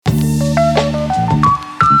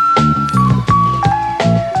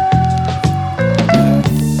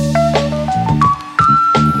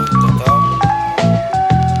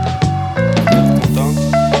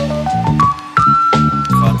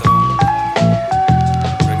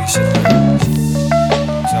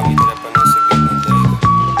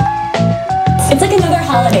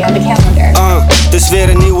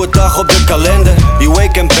op de kalender. Die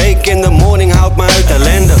wake and bake in the morning houdt me uit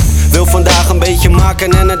ellende. Wil vandaag een beetje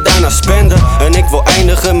maken en het daarna spenden. En ik wil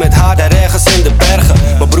eindigen met haar daar ergens in de bergen.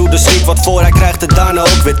 Mijn broeder schiet wat voor, hij krijgt het daarna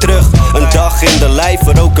ook weer terug. Een dag in de lijf,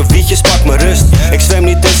 we roken wietjes, pak me rust. Ik zwem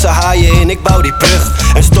niet tussen haaien in, ik bouw die brug.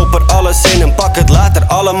 En stop er alles in en pak het later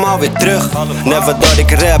allemaal weer terug. Never dat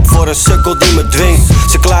ik rap voor een sukkel die me dwingt.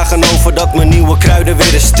 Ze klagen over dat mijn nieuwe kruiden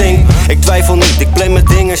weer eens stinkt. Ik twijfel niet, ik play mijn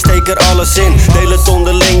dingen, steek er alles in. Deel het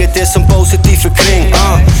onderling, het is een positieve kring.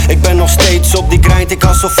 Ik ben nog steeds op die grind, ik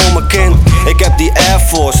hassel voor mijn kind. Ik heb die Air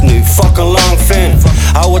Force nu, fuck een lang fin.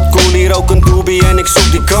 Hou het cool, hier ook een doobie en ik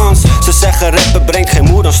zoek die kans. Ze zeggen rappen brengt geen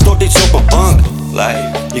moe, dan stort iets op mijn bank.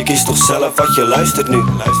 Je kiest toch zelf wat je luistert nu.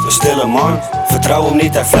 Een stille man, vertrouw hem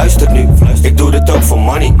niet, hij fluistert nu. Ik doe dit ook voor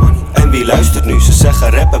money, en wie luistert nu? Ze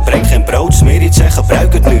zeggen rappen brengt geen brood, smeer iets en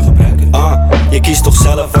gebruik het nu. Je kiest toch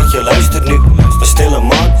zelf wat je luistert nu. Een stille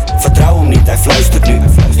man, vertrouw hem niet, hij fluistert nu.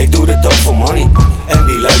 Ik doe dit ook voor money, en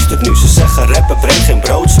wie luistert nu? Ze zeggen rappen brengt geen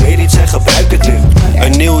brood, smeer iets en gebruik het nu.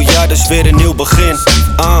 Een nieuw jaar, dus weer een nieuw begin.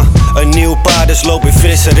 Een nieuw paar, dus loop weer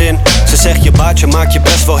frisser in. Ze zegt je baardje maakt je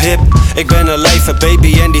best wel hip. Ik ben een lijve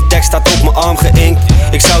baby en die tekst staat op mijn arm geïnkt.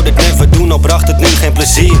 Ik zou dit never doen, al bracht het nu geen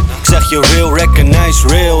plezier. Ik zeg je real, recognize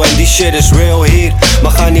real, en die shit is real hier.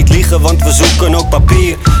 Maar ga niet liegen, want we zoeken ook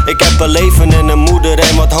papier. Ik heb een leven en een moeder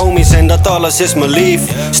en wat homies en dat alles is me lief.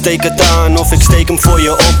 Steek het aan of ik steek hem voor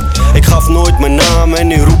je op. Ik gaf nooit mijn naam en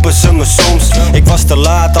nu roepen ze me soms. Ik was te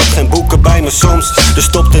laat, had geen boeken bij me soms. Dus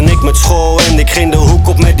stopte ik met school en ik ging de hoek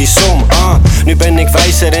op met die som. Nu ben ik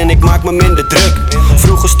wijzer en ik maak me minder druk.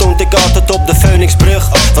 Vroeger stond ik altijd op de Phoenixbrug.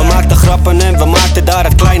 We maakten grappen en we maakten daar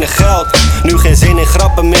het kleine geld. Nu geen zin in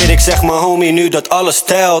grappen meer, ik zeg mijn homie nu dat alles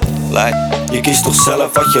telt. Je kiest toch zelf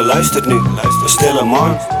wat je luistert nu. Een stille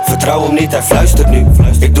man, vertrouw hem niet, hij fluistert nu.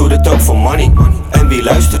 Ik doe dit ook voor money, en wie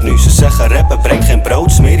luistert nu? Ze zeggen rappen brengt geen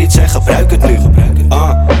brood, smeer iets en gebruik het nu.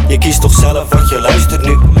 Je kiest toch zelf wat je luistert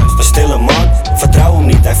nu. Een stille